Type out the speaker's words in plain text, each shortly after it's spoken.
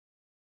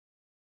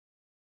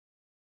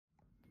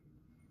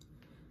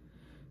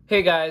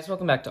Hey guys,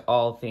 welcome back to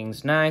All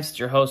Things Knives. It's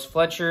your host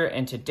Fletcher,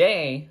 and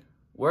today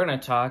we're going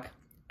to talk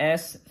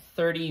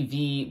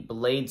S30V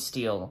blade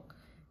steel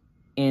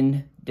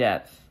in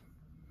depth.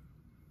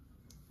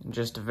 And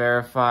just to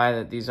verify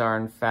that these are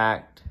in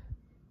fact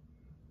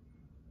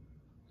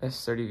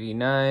S30V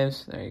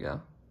knives, there you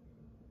go.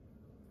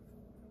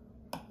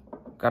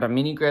 Got a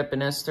mini grip in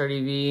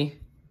S30V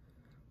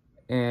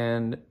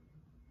and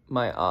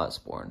my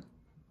Osborne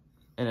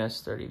in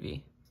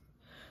S30V.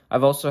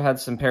 I've also had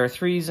some pair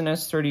 3s in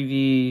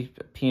S30V,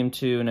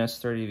 PM2 and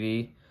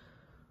S30V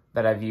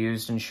that I've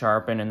used and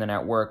sharpened, and then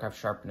at work I've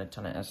sharpened a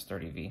ton of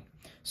S30V.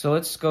 So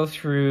let's go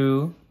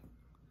through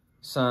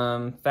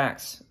some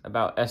facts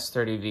about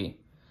S30V.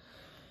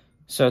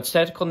 So its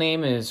technical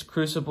name is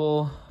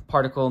Crucible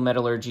Particle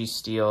Metallurgy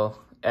Steel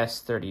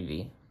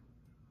S30V.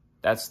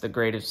 That's the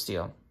grade of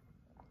steel.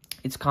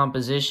 Its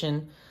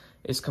composition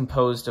is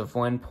composed of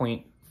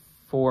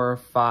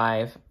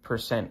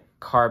 1.45%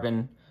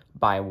 carbon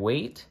by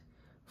weight,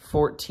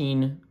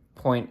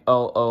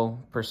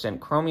 14.00%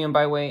 chromium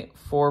by weight,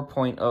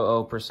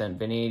 4.00%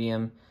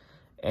 vanadium,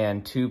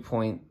 and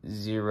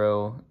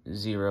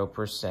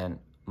 2.00%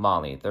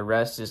 moly. The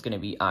rest is going to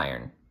be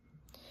iron.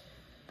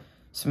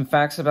 Some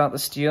facts about the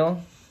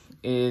steel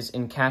is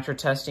in Catra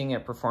testing,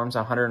 it performs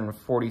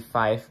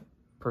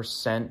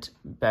 145%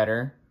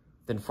 better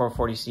than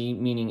 440C,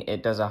 meaning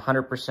it does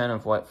 100%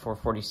 of what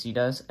 440C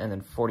does, and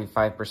then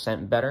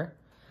 45% better.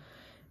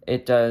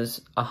 It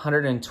does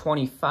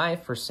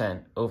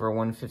 125% over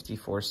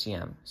 154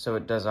 cm. So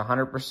it does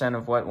 100%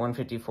 of what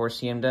 154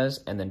 cm does,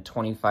 and then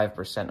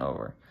 25%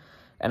 over.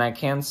 And I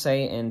can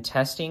say in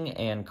testing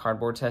and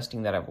cardboard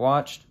testing that I've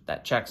watched,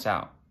 that checks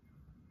out.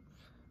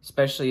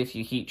 Especially if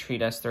you heat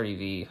treat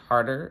S30V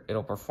harder,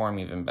 it'll perform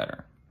even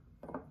better.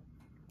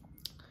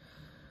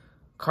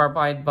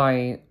 Carbide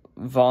by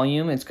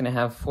volume, it's going to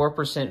have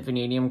 4%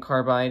 vanadium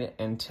carbide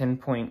and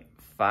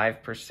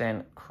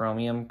 10.5%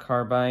 chromium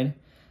carbide.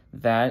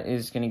 That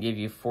is going to give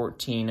you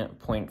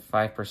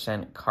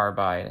 14.5%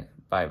 carbide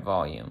by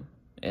volume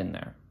in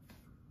there.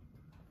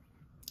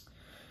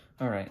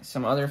 All right,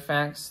 some other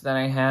facts that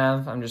I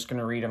have, I'm just going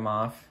to read them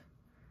off.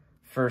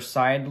 For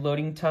side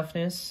loading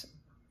toughness,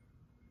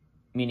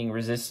 meaning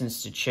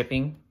resistance to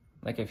chipping,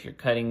 like if you're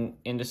cutting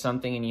into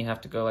something and you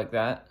have to go like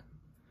that,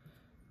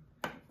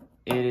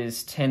 it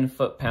is 10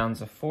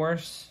 foot-pounds of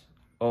force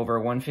over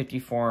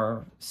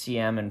 154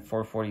 cm and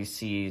 440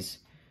 C's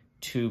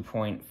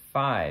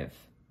 2.5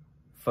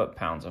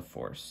 foot-pounds of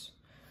force.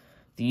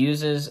 The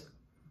uses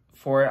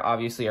for it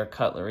obviously are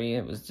cutlery.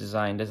 It was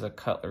designed as a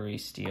cutlery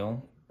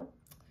steel.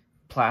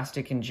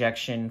 Plastic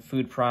injection,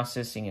 food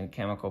processing, and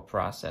chemical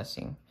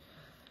processing.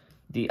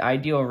 The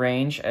ideal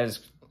range,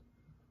 as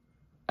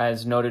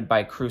noted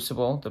by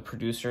Crucible, the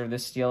producer of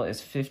this steel, is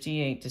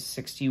 58 to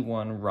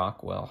 61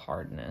 Rockwell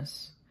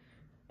hardness.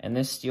 And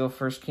this steel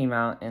first came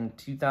out in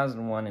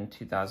 2001 and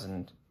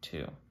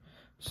 2002.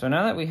 So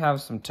now that we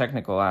have some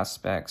technical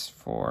aspects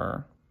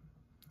for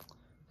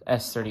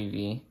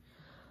S30V,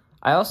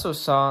 I also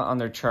saw on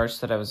their charts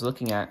that I was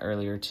looking at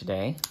earlier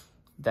today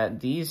that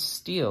these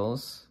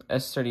steels,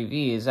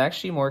 S30V, is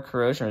actually more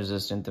corrosion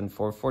resistant than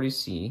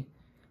 440C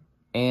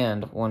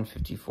and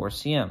 154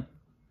 cm.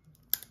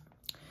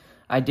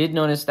 I did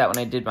notice that when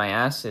I did my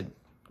acid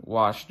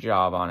wash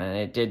job on it,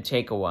 it did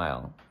take a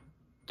while.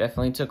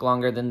 Definitely took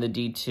longer than the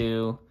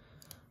D2.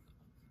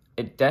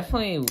 It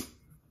definitely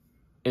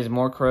is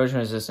more corrosion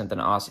resistant than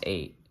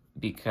AUS8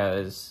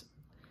 because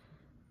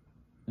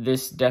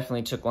this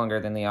definitely took longer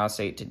than the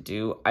AUS8 to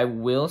do. I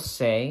will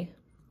say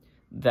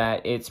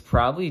that it's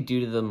probably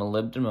due to the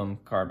molybdenum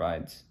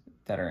carbides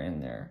that are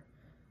in there.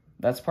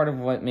 That's part of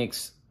what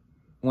makes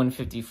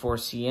 154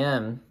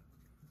 cm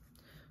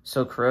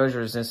so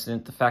corrosion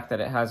resistant, the fact that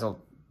it has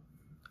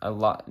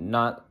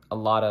not a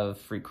lot of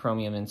free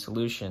chromium in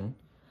solution.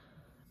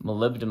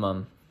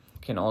 Molybdenum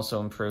can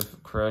also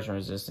improve corrosion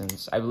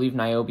resistance. I believe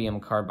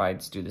niobium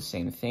carbides do the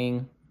same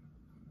thing.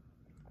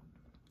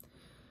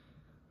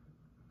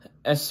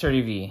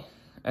 S30V,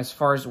 as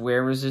far as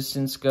wear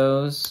resistance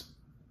goes,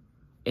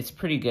 it's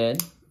pretty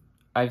good.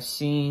 I've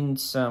seen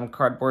some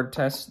cardboard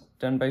tests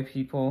done by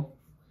people,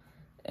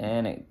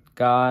 and it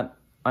got,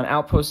 on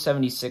Outpost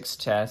 76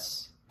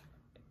 tests,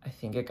 I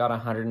think it got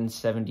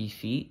 170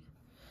 feet,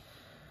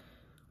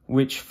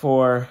 which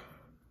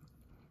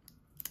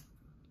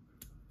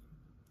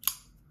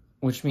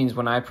means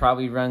when I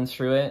probably run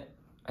through it,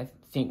 I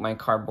think my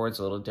cardboard's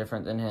a little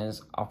different than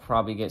his. I'll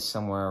probably get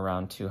somewhere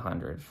around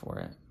 200 for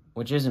it,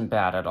 which isn't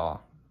bad at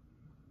all.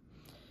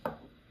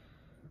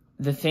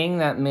 The thing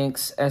that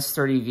makes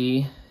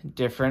S30V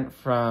different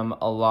from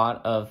a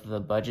lot of the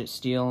budget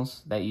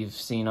steels that you've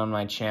seen on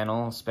my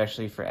channel,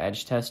 especially for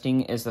edge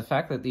testing, is the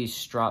fact that these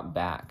strop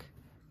back.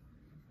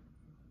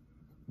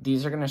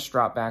 These are going to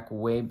strop back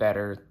way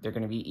better. They're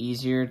going to be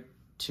easier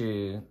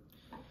to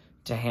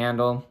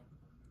handle.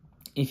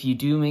 If you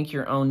do make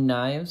your own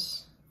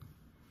knives,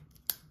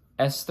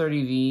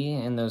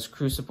 S30V and those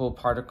Crucible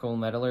Particle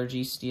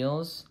Metallurgy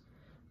steels,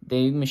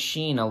 they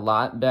machine a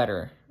lot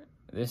better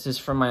This is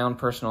from my own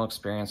personal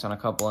experience on a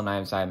couple of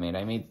knives I made.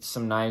 I made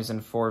some knives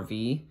in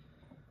 4V,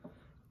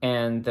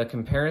 and the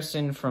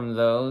comparison from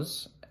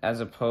those, as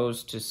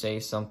opposed to, say,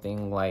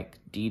 something like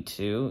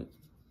D2,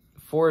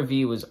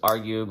 4V was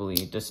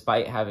arguably,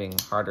 despite having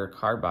harder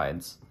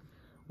carbides,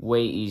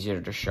 way easier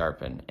to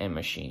sharpen and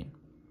machine.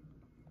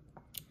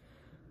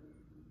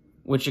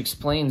 Which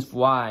explains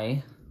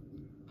why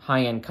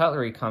high-end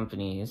cutlery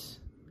companies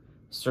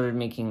started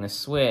making the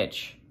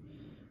switch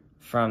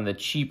from the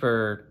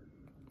cheaper,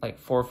 like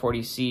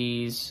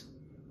 440Cs,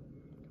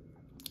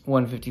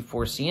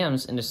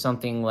 154CMs into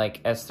something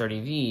like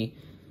S30V,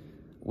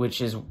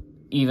 which is,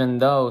 even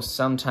though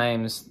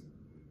sometimes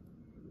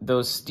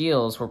those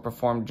steels were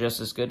performed just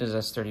as good as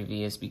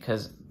S30V, is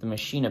because the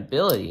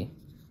machinability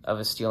of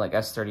a steel like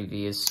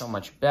S30V is so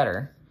much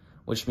better,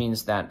 which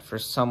means that for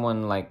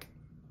someone like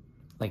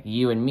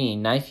you and me,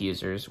 knife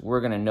users, we're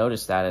going to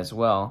notice that as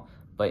well,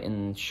 but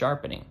in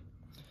sharpening.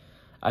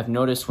 I've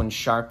noticed when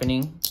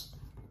sharpening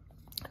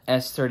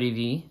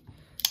S30V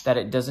that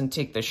it doesn't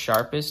take the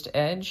sharpest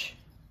edge,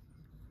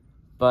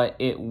 but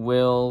it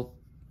will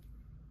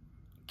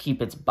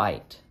keep its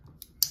bite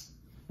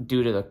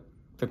due to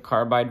the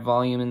carbide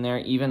volume in there.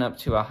 Even up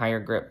to a higher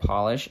grit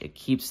polish, it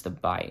keeps the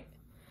bite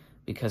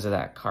because of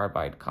that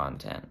carbide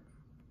content.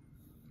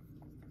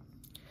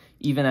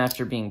 Even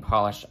after being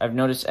polished. I've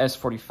noticed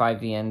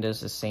S45VN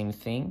does the same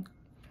thing.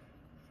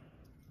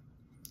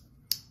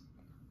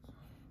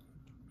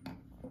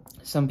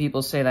 Some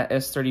people say that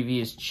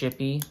S30V is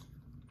chippy.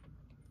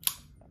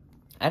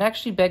 I'd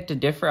actually beg to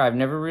differ. I've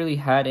never really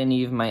had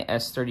any of my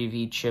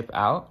S30V chip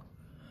out.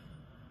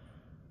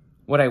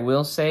 What I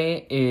will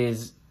say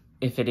is,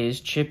 if it is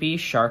chippy,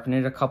 sharpen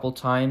it a couple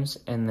times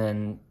and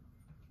then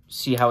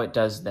see how it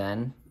does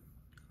then.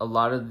 A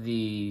lot of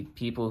the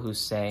people who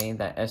say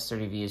that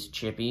S30V is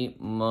chippy,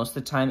 most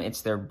of the time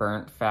it's their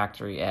burnt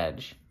factory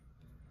edge.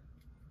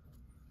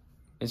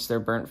 It's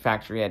their burnt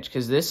factory edge,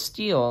 because this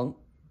steel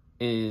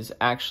is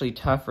actually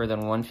tougher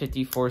than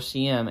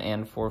 154CM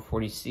and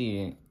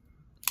 440C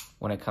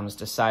when it comes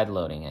to side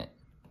loading it.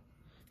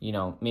 You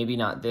know, maybe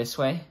not this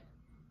way,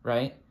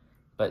 right?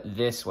 But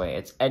this way,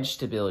 its edge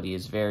stability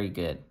is very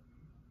good.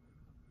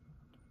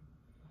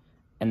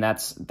 And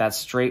that's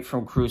straight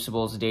from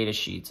Crucible's data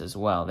sheets as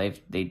well.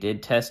 They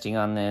did testing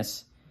on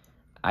this.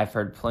 I've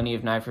heard plenty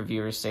of knife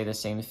reviewers say the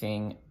same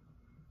thing.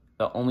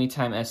 The only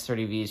time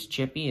S30V is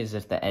chippy is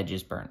if the edge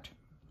is burnt.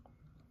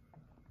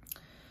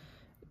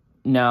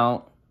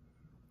 Now,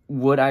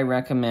 would I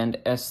recommend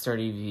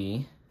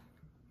S30V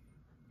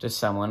to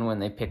someone when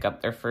they pick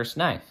up their first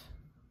knife?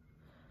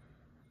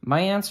 My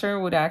answer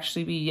would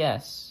actually be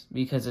yes,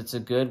 because it's a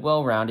good,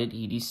 well-rounded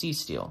EDC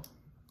steel.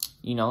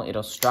 You know,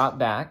 it'll strop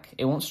back.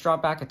 It won't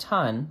strop back a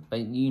ton, but,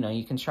 you know,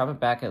 you can strop it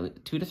back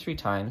at 2 to 3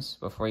 times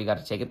before you got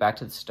to take it back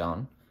to the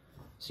stone.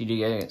 So you do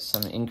get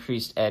some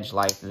increased edge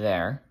life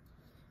there.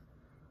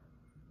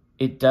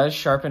 It does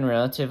sharpen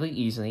relatively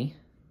easily.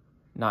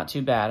 Not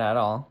too bad at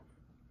all.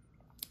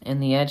 And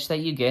the edge that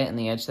you get and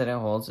the edge that it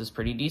holds is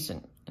pretty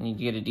decent. And you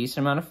get a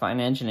decent amount of fine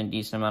edge and a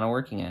decent amount of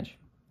working edge.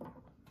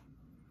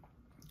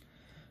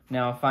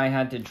 Now, if I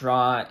had to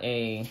draw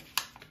a...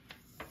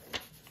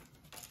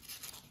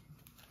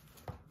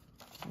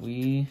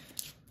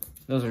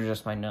 Those are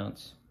just my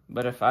notes.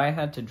 But if I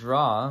had to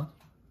draw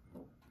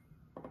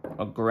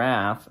a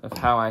graph of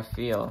how I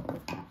feel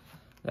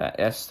that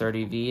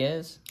S30V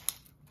is,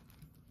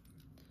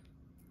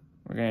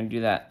 we're going to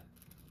do that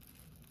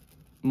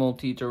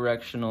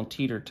multi-directional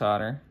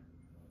teeter-totter.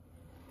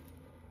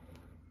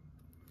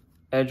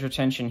 Edge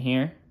retention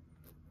here.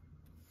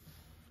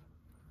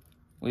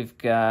 We've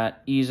got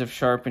ease of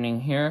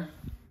sharpening here,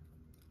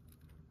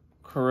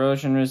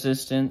 corrosion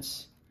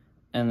resistance,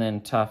 and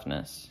then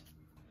toughness.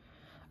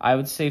 I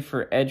would say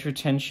for edge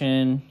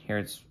retention, here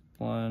it's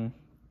 1,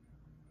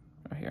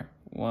 right here,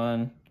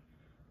 1,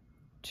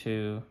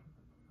 2,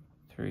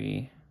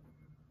 3,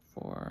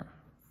 4,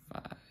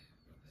 5,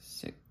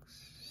 6,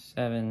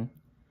 7,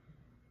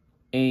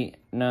 8,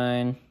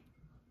 9,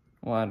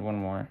 we'll add one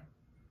more,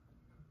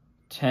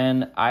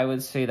 10. I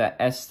would say that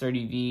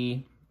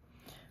S30V,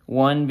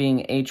 1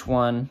 being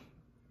H1,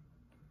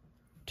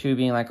 2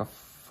 being like a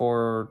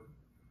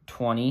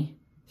 420,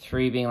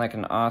 3 being like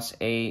an OS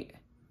 8,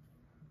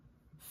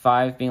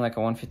 5 being like a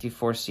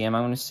 154CM. I'm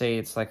going to say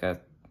it's like a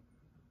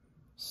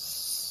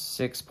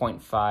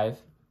 6.5.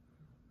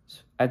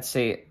 I'd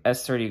say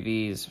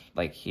S30V is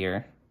like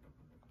here,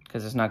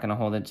 because it's not going to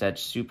hold its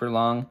edge super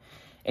long.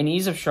 And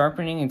ease of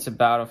sharpening, it's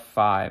about a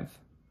 5.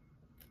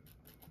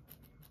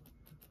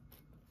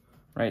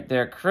 Right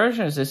there.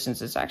 Corrosion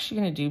resistance, it's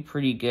actually going to do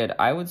pretty good.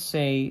 I would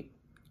say,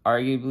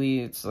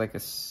 arguably, it's like a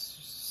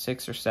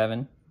 6 or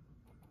 7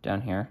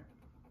 down here.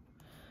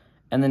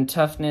 And then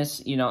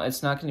toughness, you know,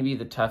 it's not going to be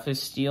the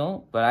toughest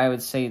steel, but I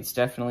would say it's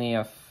definitely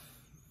a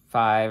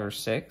 5 or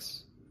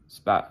 6. It's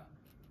about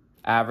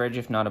average,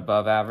 if not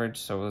above average.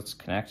 So let's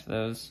connect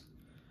those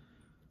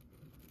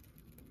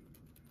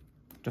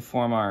to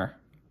form our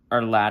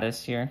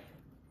lattice here.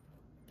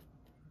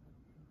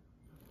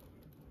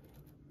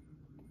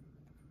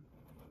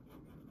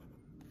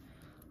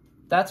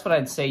 that's what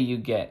I'd say you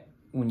get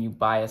when you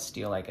buy a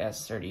steel like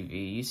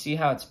S30V. You see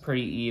how it's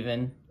pretty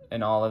even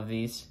in all of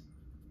these?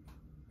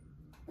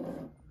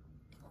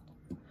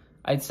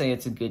 I'd say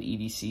it's a good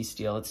EDC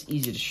steel. It's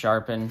easy to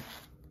sharpen.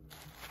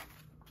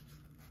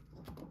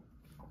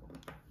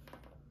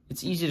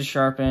 It's easy to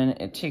sharpen.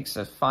 It takes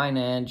a fine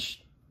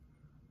edge.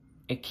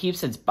 It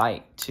keeps its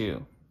bite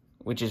too,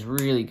 which is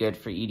really good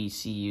for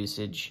EDC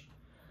usage.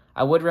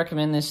 I would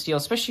recommend this steel,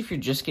 especially if you're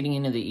just getting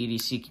into the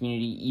EDC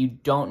community. You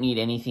don't need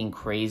anything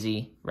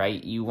crazy,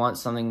 right? You want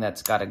something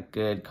that's got a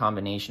good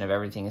combination of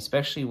everything,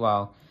 especially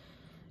while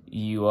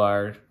you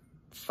are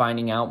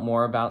finding out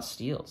more about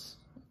steels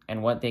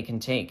and what they can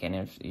take. And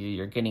if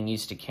you're getting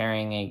used to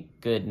carrying a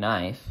good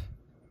knife,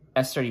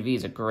 S30V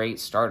is a great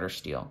starter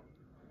steel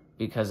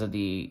because of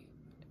the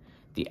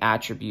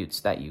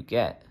attributes that you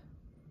get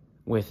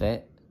with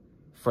it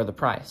for the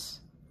price.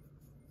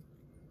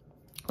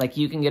 Like,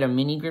 you can get a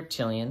mini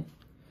Griptilian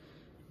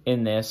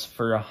in this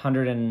for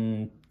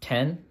 $110,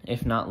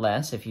 if not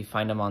less, if you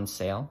find them on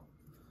sale.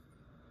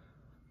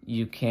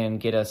 You can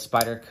get a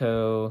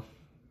Spyderco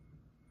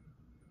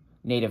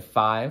Native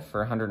 5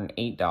 for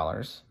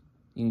 $108.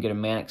 You can get a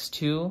Manix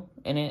 2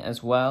 in it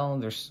as well.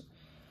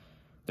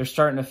 They're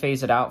starting to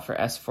phase it out for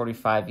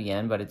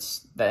S45VN, but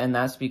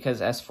that's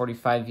because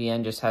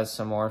S45VN just has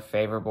some more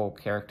favorable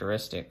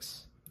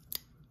characteristics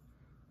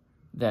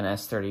than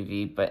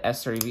S30V, but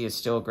S30V is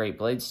still a great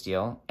blade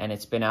steel, and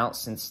it's been out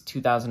since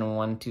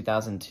 2001,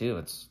 2002.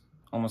 It's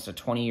almost a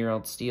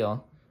 20-year-old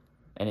steel,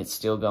 and it's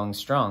still going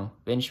strong.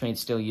 Benchmade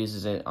still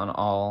uses it on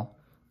all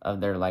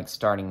of their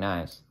starting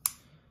knives.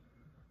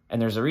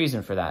 And there's a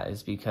reason for that,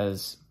 is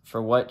because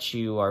for what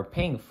you are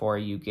paying for,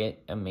 you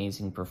get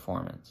amazing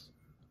performance.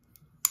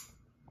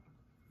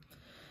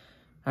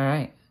 All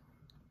right.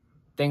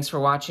 Thanks for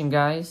watching,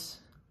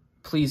 guys.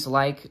 Please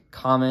like,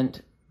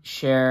 comment,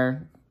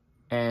 share,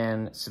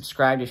 and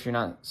subscribe if you're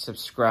not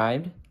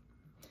subscribed.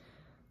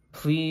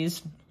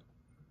 Please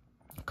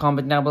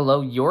comment down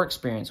below your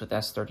experience with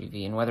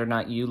S30V and whether or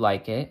not you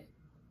like it,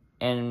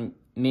 and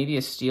maybe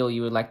a steel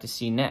you would like to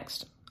see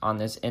next on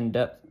this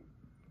in-depth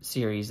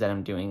series that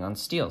I'm doing on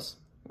steels,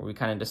 where we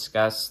kind of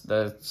discuss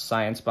the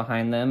science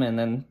behind them and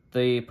then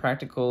the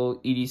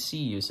practical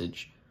EDC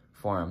usage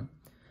for them.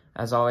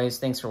 As always,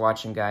 thanks for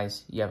watching,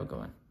 guys. You have a good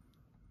one.